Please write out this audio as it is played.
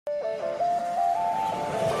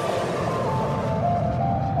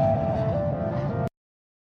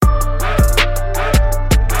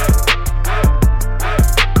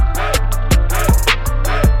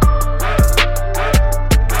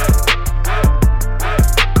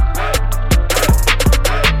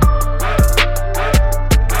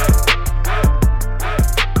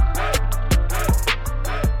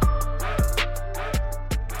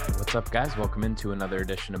guys, welcome into another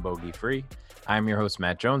edition of Bogey Free. I'm your host,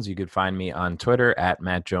 Matt Jones. You could find me on Twitter at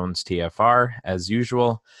MattJonesTFR as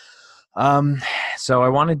usual. So I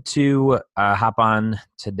wanted to hop on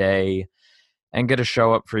today and get a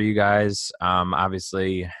show up for you guys.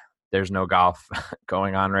 Obviously, there's no golf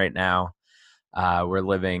going on right now. We're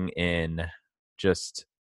living in just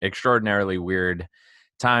extraordinarily weird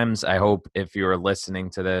times. I hope if you're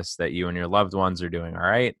listening to this that you and your loved ones are doing all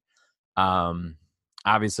right.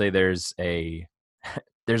 Obviously, there's a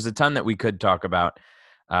ton that we could talk about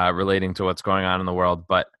relating to what's going on in the world,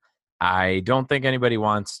 but I don't think anybody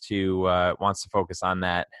wants to focus on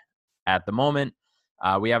that at the moment.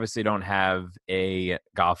 We obviously don't have a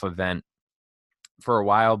golf event for a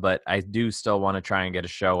while, but I do still want to try and get a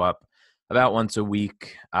show up about once a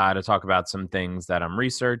week to talk about some things that I'm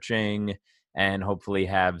researching and hopefully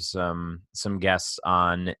have some guests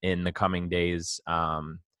on in the coming days.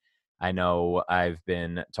 I know I've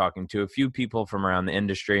been talking to a few people from around the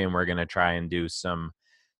industry, and we're going to try and do some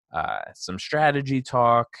strategy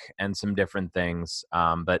talk and some different things.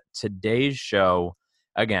 But today's show,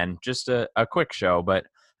 again, just a quick show, but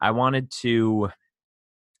I wanted to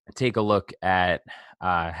take a look at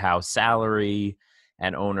how salary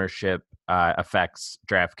and ownership affects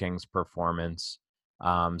DraftKings performance.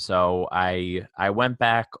 So I went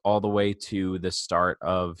back all the way to the start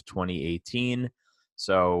of 2018.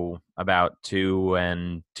 So about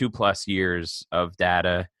 2+ years of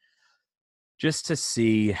data just to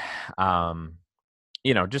see,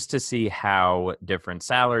 just to see how different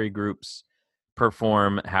salary groups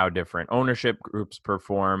perform, how different ownership groups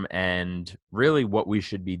perform, and really what we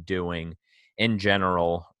should be doing in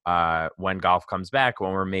general when golf comes back,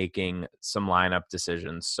 when we're making some lineup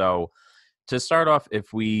decisions. So to start off,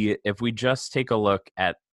 if we just take a look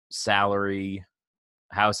at salary,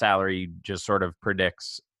 how salary just sort of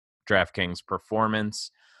predicts DraftKings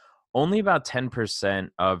performance, only about 10%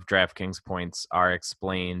 of DraftKings points are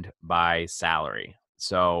explained by salary.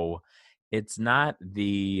 So it's not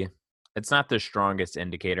the strongest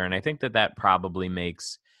indicator. And I think that probably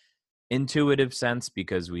makes intuitive sense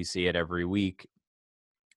because we see it every week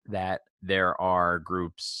that there are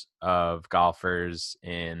groups of golfers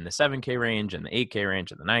in the 7K range and the 8K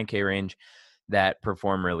range and the 9K range that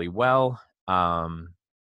perform really well.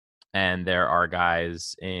 And there are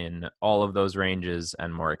guys in all of those ranges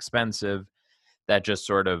and more expensive that just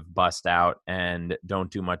sort of bust out and don't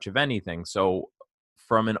do much of anything. So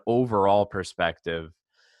from an overall perspective,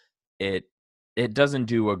 it doesn't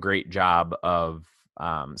do a great job of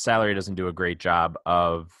salary doesn't do a great job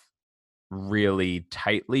of really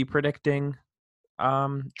tightly predicting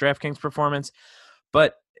DraftKings performance.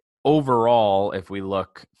 But overall, if we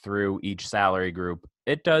look through each salary group,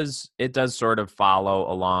 it does sort of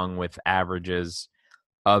follow along with averages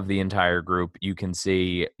of the entire group. You can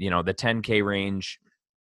see, the 10K range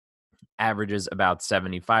averages about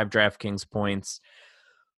 75 DraftKings points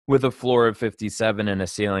with a floor of 57 and a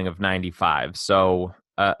ceiling of 95. So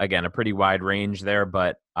again, a pretty wide range there,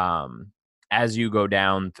 but as you go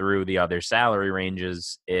down through the other salary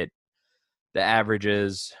ranges, the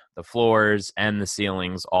averages, the floors, and the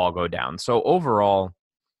ceilings all go down. So overall,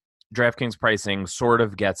 DraftKings pricing sort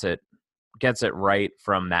of gets it right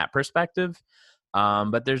from that perspective.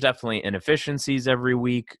 But there's definitely inefficiencies every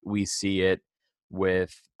week. We see it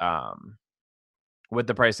with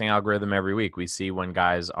the pricing algorithm every week. We see when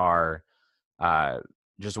guys are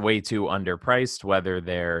just way too underpriced, whether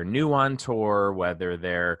they're new on tour, whether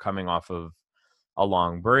they're coming off of a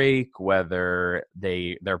long break, whether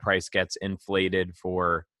their price gets inflated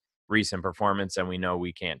for recent performance, and we know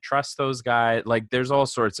we can't trust those guys. Like, there's all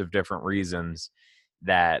sorts of different reasons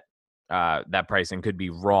that that pricing could be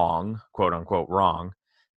wrong, quote unquote wrong,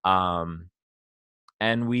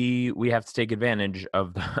 and we have to take advantage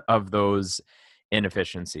of those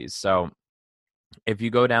inefficiencies. So if you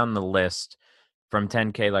go down the list from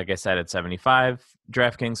 10K, like I said, at 75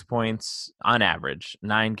 DraftKings points on average,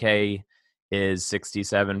 9K is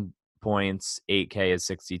 67 points, 8K is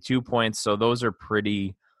 62 points. So those are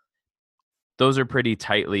pretty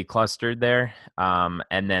tightly clustered there.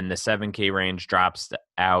 And then the 7K range drops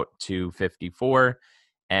out to 54,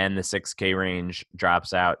 and the 6K range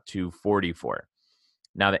drops out to 44.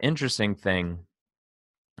 Now, the interesting thing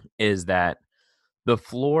is that the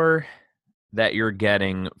floor that you're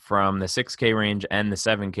getting from the 6K range and the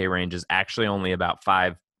 7K range is actually only about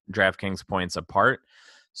 5 DraftKings points apart.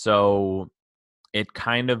 So it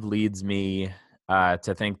kind of leads me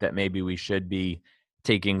to think that maybe we should be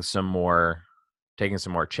taking some more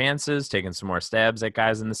chances, taking some more stabs at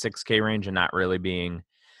guys in the 6K range, and not really being,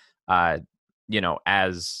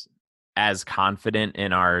 as as confident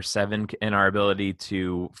in our ability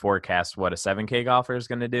to forecast what a 7K golfer is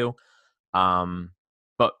going to do.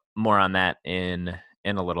 But more on that in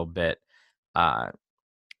a little bit.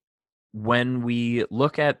 When we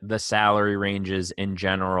look at the salary ranges in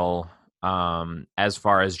general, as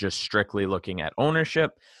far as just strictly looking at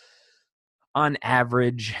ownership, on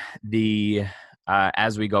average, the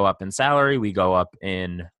as we go up in salary, we go up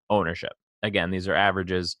in ownership. Again, these are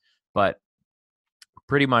averages, but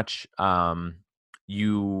pretty much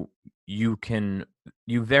you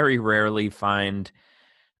very rarely find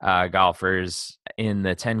golfers in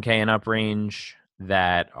the 10K and up range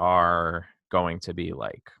that are going to be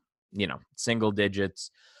like, single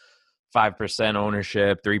digits, 5%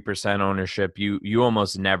 ownership, 3% ownership. You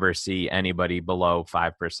almost never see anybody below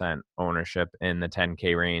 5% ownership in the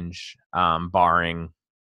 10K range, barring,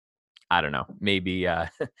 I don't know, maybe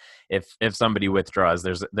if somebody withdraws.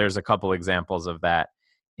 There's a couple examples of that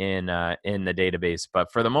in the database,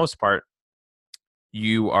 but for the most part,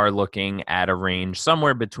 you are looking at a range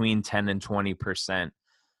somewhere between 10 and 20%,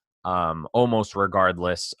 almost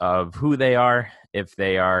regardless of who they are. If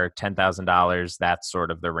they are $10,000, that's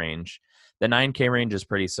sort of the range. The 9K range is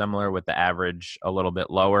pretty similar, with the average a little bit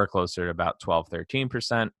lower, closer to about 12,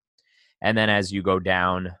 13%. And then as you go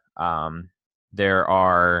down,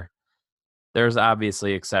 there's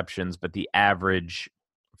obviously exceptions, but the average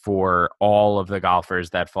for all of the golfers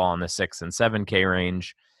that fall in the 6 and 7K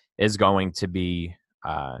range is going to be,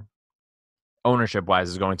 ownership wise,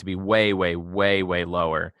 is going to be way, way, way, way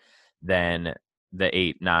lower than the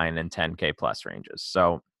 8, 9, and 10K plus ranges.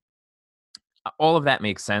 So all of that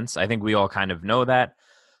makes sense. I think we all kind of know that,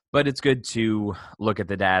 but it's good to look at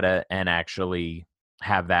the data and actually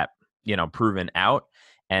have that, proven out,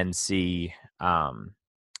 and see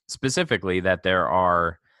specifically that there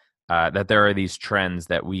are these trends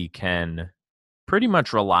that we can pretty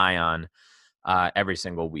much rely on every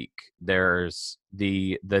single week. There's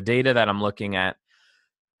the data that I'm looking at.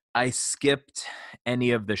 I skipped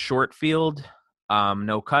any of the short field,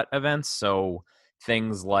 no cut events. So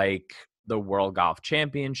things like the World Golf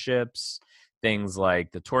Championships, things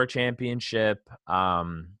like the Tour Championship,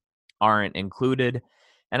 aren't included.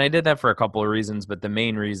 And I did that for a couple of reasons, but the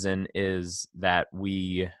main reason is that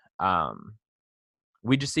we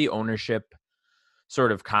just see ownership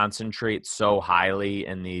sort of concentrate so highly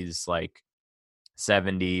in these like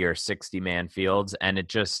 70 or 60 man fields, and it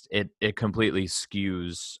completely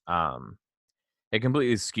skews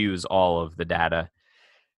all of the data,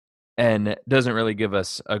 and doesn't really give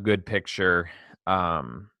us a good picture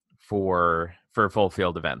for full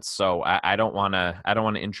field events. So I don't want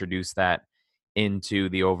to introduce that into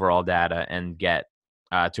the overall data and get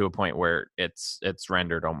to a point where it's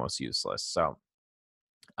rendered almost useless. So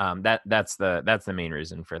that's the main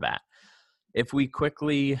reason for that. If we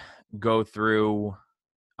quickly go through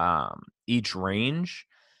each range,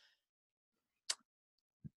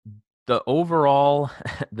 the overall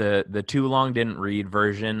the too long didn't read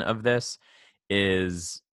version of this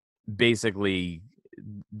is basically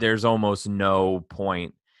there's almost no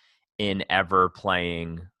point in ever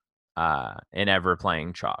playing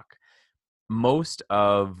chalk. Most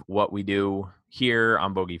of what we do here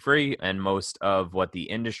on Bogey Free, and most of what the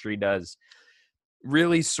industry does,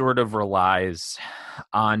 really sort of relies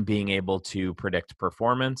on being able to predict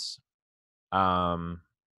performance. And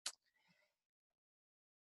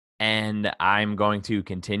I'm going to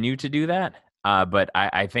continue to do that. But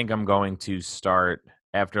I think I'm going to start,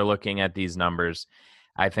 after looking at these numbers,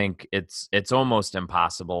 I think it's almost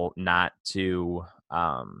impossible not to,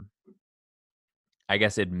 I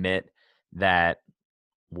guess, admit that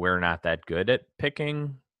we're not that good at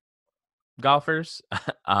picking golfers.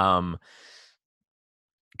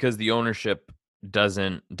 Because the ownership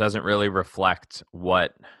doesn't really reflect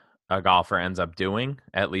what a golfer ends up doing,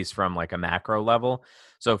 at least from like a macro level.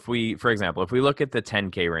 So for example, if we look at the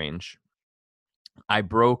 10K range, I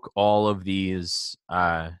broke all of these,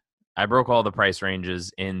 I broke all the price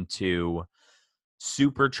ranges into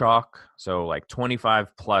super chalk, so like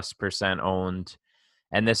 25+% owned.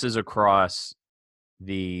 And this is across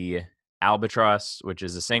the Albatross, which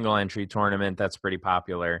is a single entry tournament that's pretty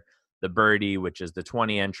popular, the Birdie, which is the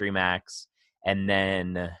 20 entry max, and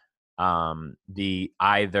then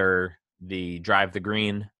either the Drive the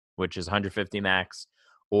Green, which is 150 max,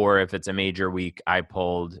 or if it's a major week, I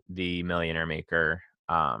pulled the Millionaire Maker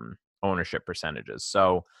ownership percentages.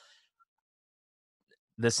 So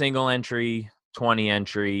the single entry, 20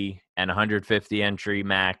 entry, and 150 entry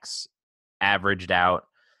max averaged out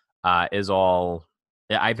is all,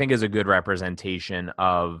 I think, is a good representation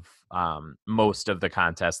of most of the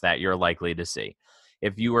contests that you're likely to see.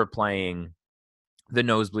 If you were playing the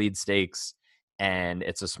nosebleed stakes and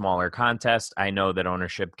it's a smaller contest, I know that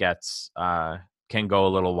ownership can go a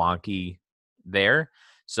little wonky there.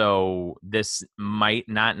 So this might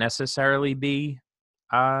not necessarily be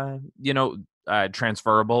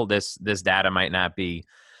transferable. This data might not be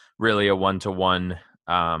really a one-to-one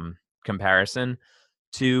comparison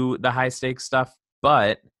to the high stakes stuff,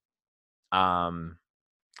 but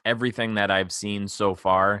everything that I've seen so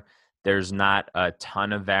far, there's not a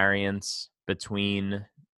ton of variance between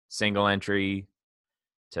single entry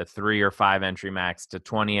to 3 or 5 entry max to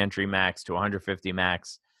 20 entry max to 150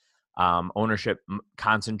 max. Ownership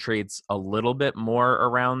concentrates a little bit more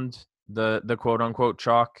around the quote unquote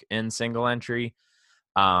chalk in single entry,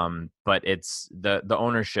 but it's the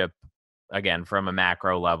ownership, again, from a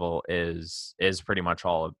macro level, is pretty much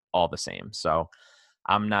all the same. So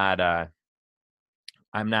I'm not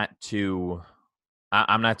too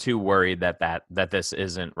worried that this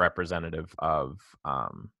isn't representative of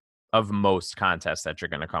most contests that you're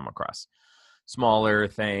going to come across. Smaller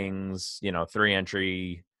things,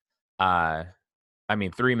 3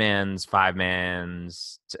 mans, 5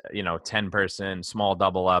 mans, 10-person, small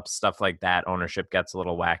double ups, stuff like that. Ownership gets a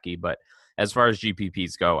little wacky, but as far as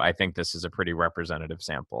GPPs go, I think this is a pretty representative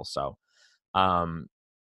sample. So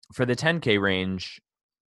for the 10K range,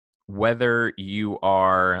 whether you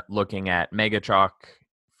are looking at mega chalk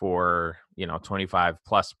for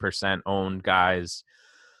 25+% owned guys,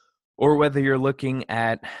 or whether you're looking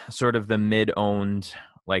at sort of the mid-owned,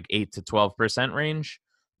 like 8 to 12% range,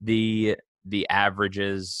 the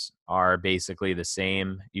averages are basically the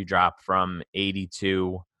same. You drop from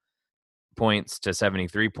 82 points to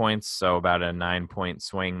 73 points, so about a 9-point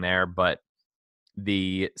swing there, but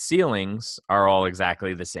the ceilings are all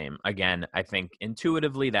exactly the same. Again, I think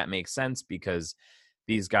intuitively that makes sense because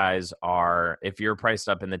these guys are, if you're priced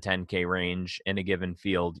up in the 10K range in a given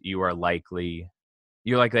field, you likely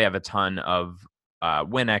have a ton of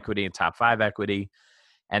win equity, top 5 equity,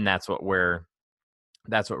 and that's what we're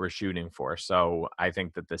shooting for. So I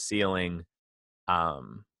think that the ceiling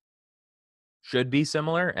should be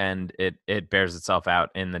similar, and it bears itself out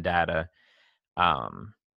in the data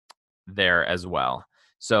there as well.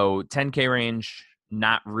 So 10K range,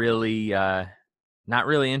 not really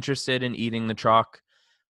interested in eating the chalk.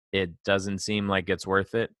 It doesn't seem like it's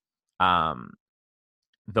worth it.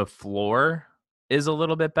 The floor is a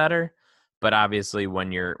little bit better, but obviously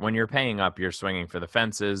when you're paying up, you're swinging for the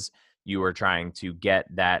fences. You are trying to get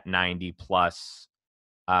that 90 plus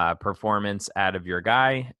performance out of your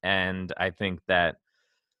guy, and I think that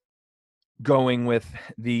going with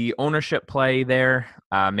the ownership play there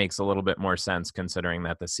makes a little bit more sense, considering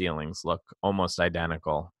that the ceilings look almost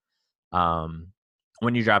identical.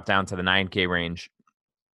 When you drop down to the 9K range,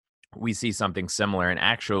 we see something similar, and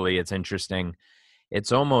actually it's interesting.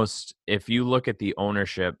 It's almost, if you look at the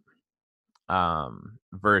ownership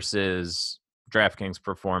versus DraftKings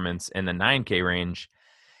performance in the 9K range,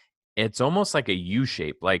 it's almost like a U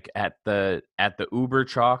shape. Like at the Uber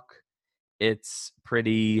chalk, it's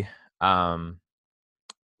pretty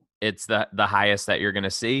it's the highest that you're going to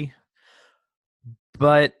see,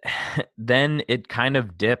 but then it kind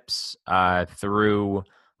of dips through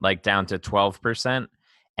like down to 12%,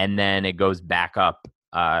 and then it goes back up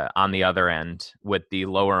on the other end with the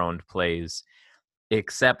lower owned plays,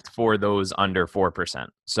 except for those under 4%.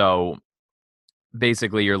 So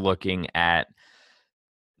basically you're looking at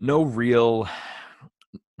no real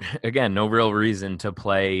reason to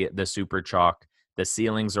play the super chalk. The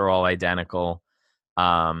ceilings are all identical.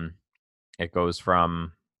 It goes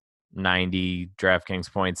from 90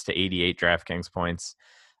 DraftKings points to 88 DraftKings points.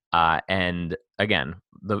 And again,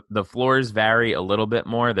 the floors vary a little bit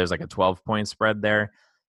more. There's like a 12-point spread there,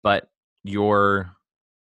 but we're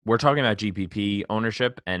talking about GPP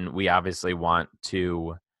ownership, and we obviously want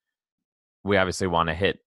to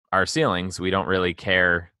hit our ceilings. We don't really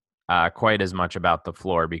care quite as much about the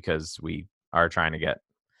floor because we are trying to get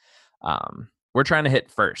we're trying to hit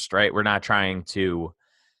first, right? We're not trying to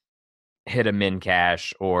hit a min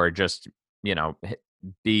cash or just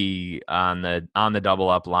be on the double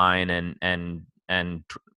up line and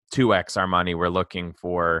 2x our money. We're looking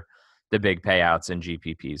for the big payouts in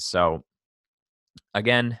GPPs. So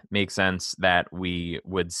again, makes sense that we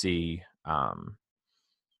would see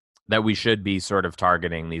that we should be sort of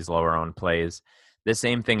targeting these lower owned plays. The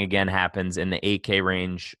same thing again happens in the 8K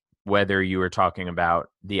range, whether you are talking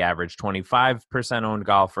about the average 25% owned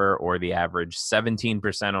golfer or the average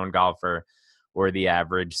 17% owned golfer or the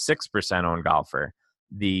average 6% owned golfer.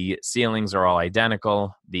 The ceilings are all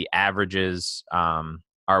identical. The averages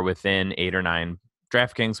are within 8 or 9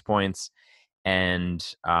 DraftKings points. And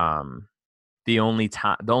The only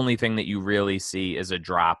thing that you really see is a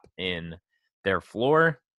drop in their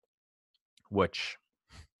floor, which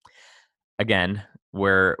again,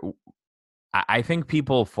 where I think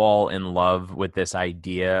people fall in love with this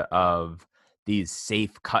idea of these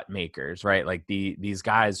safe cut makers, right? Like these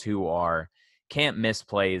guys who can't miss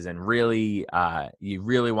plays, and really you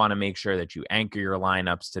really want to make sure that you anchor your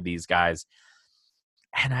lineups to these guys.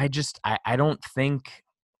 And I don't think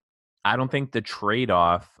the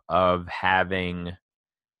trade-off of having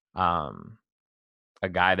a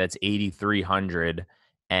guy that's 8,300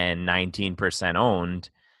 and 19% owned,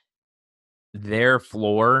 their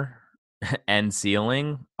floor and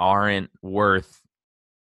ceiling aren't worth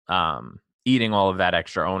eating all of that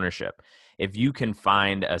extra ownership. If you can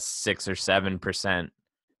find a 6 or 7%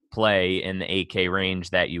 play in the 8K range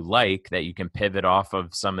that you like, that you can pivot off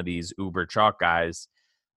of some of these uber chalk guys,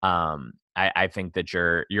 I think that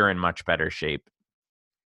you're in much better shape.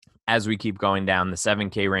 As we keep going down the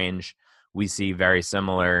 7K range, we see very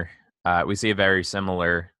similar. We see a very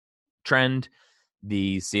similar trend.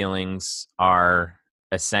 The ceilings are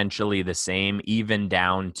essentially the same, even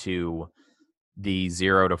down to the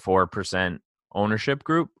 0 to 4% ownership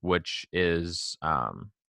group, which is a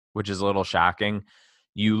little shocking.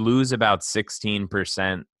 You lose about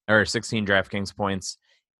 16% or 16 DraftKings points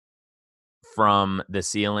from the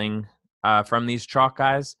ceiling from these chalk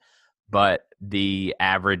guys, but the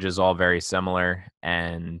average is all very similar.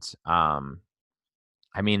 And I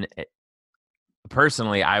mean,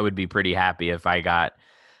 personally, I would be pretty happy if I got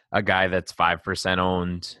a guy that's 5%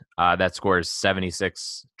 owned that scores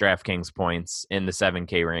 76 DraftKings points in the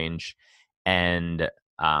 7K range, and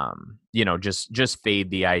just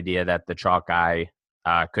fade the idea that the chalk guy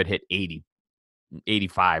could hit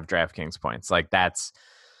 85 DraftKings points. Like, that's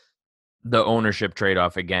the ownership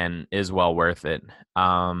trade-off, again, is well worth it.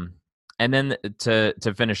 And then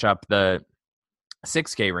to finish up the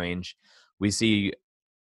 6K range, we see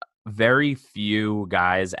very few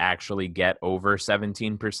guys actually get over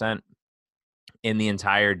 17%. In the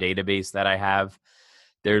entire database that I have,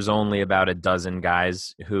 there's only about a dozen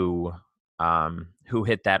guys who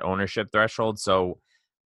hit that ownership threshold. So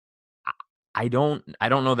I don't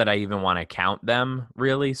know that I even want to count them,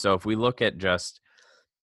 really. So if we look at just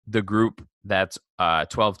the group that's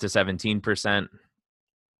 12 to 17%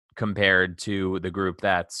 compared to the group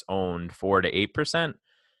that's owned 4 to 8%,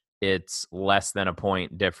 it's less than a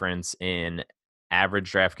point difference in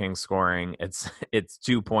average DraftKings scoring. It's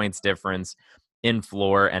 2 points difference in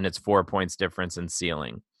floor, and it's 4 points difference in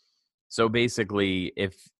ceiling. So basically,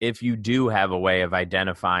 if you do have a way of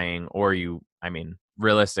identifying,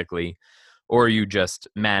 realistically, or you just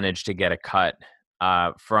manage to get a cut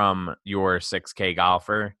from your 6K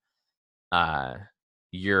golfer,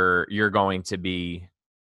 you're going to be,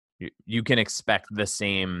 you can expect the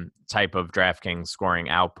same type of DraftKings scoring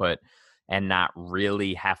output and not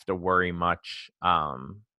really have to worry much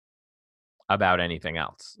about anything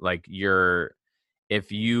else. Like,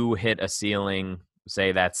 if you hit a ceiling,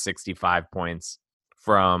 say that's 65 points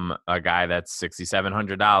from a guy that's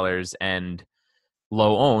 $6,700 and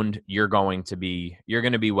low owned, you're going to be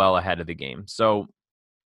well ahead of the game. So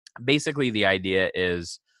basically the idea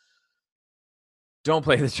is, don't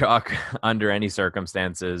play the chalk under any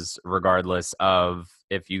circumstances, regardless of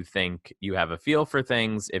if you think you have a feel for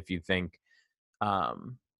things. If you think,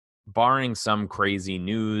 barring some crazy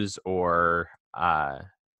news or a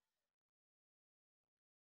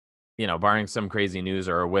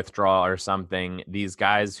withdrawal or something, these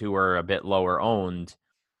guys who are a bit lower owned,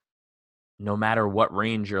 no matter what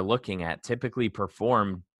range you're looking at, typically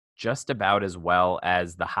perform just about as well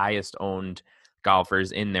as the highest owned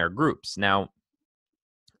golfers in their groups. Now,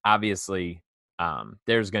 obviously,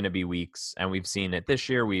 there's going to be weeks, and we've seen it this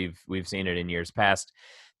year, we've seen it in years past,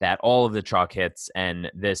 that all of the chalk hits,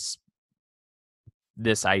 and this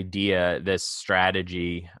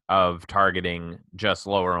strategy of targeting just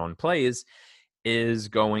lower owned plays is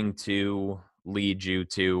going to lead you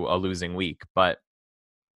to a losing week. But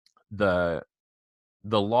the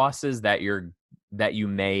losses that you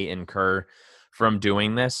may incur from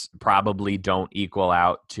doing this probably don't equal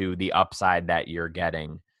out to the upside that you're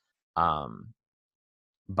getting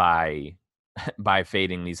by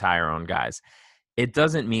fading these higher owned guys. It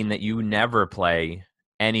doesn't mean that you never play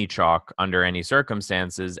any chalk under any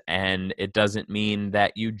circumstances, and it doesn't mean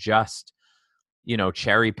that you just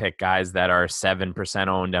cherry pick guys that are 7%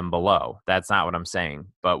 owned and below. That's not what I'm saying.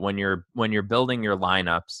 But when you're building your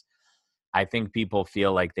lineups, I think people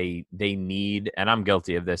feel like they need, and I'm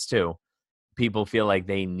guilty of this too, people feel like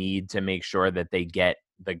they need to make sure that they get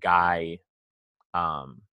the guy,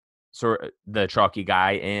 the chalky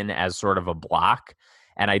guy, in as sort of a block.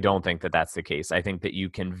 And I don't think that that's the case. I think that you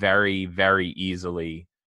can very, very easily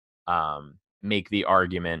make the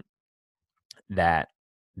argument that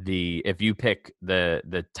if you pick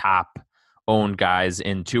the top owned guys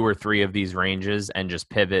in 2 or 3 of these ranges and just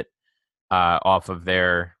pivot off of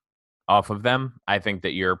them, I think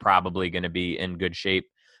that you're probably going to be in good shape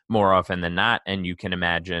more often than not. And you can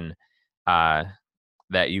imagine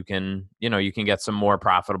that you can get some more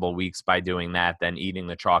profitable weeks by doing that than eating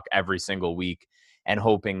the chalk every single week and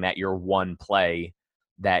hoping that your one play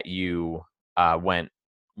that you went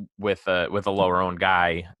with a lower owned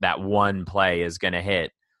guy, that one play is going to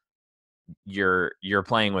hit. You're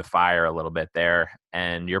playing with fire a little bit there,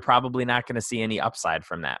 and you're probably not going to see any upside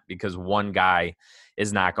from that because one guy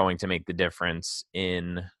is not going to make the difference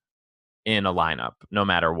in a lineup no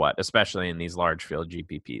matter what, especially in these large field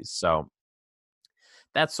GPPs. So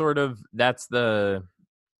that's what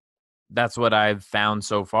I've found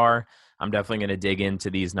so far. I'm definitely going to dig into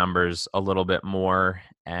these numbers a little bit more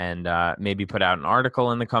and maybe put out an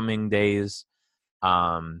article in the coming days.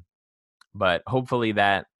 But hopefully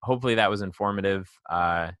that was informative.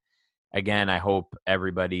 Again, I hope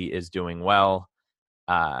everybody is doing well.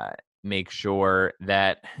 Make sure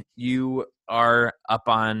that you are up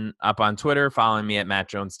on Twitter, following me at Matt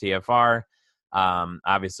Jones TFR.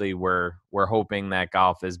 Obviously, we're hoping that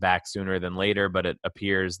golf is back sooner than later, but it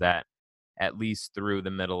appears that at least through the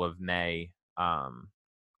middle of May,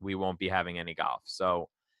 we won't be having any golf. So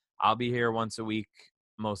I'll be here once a week,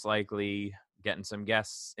 most likely getting some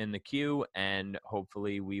guests in the queue, and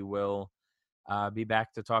hopefully we will be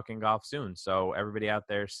back to talking golf soon. So everybody out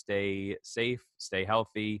there, stay safe, stay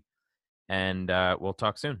healthy, and we'll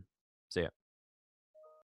talk soon. See ya.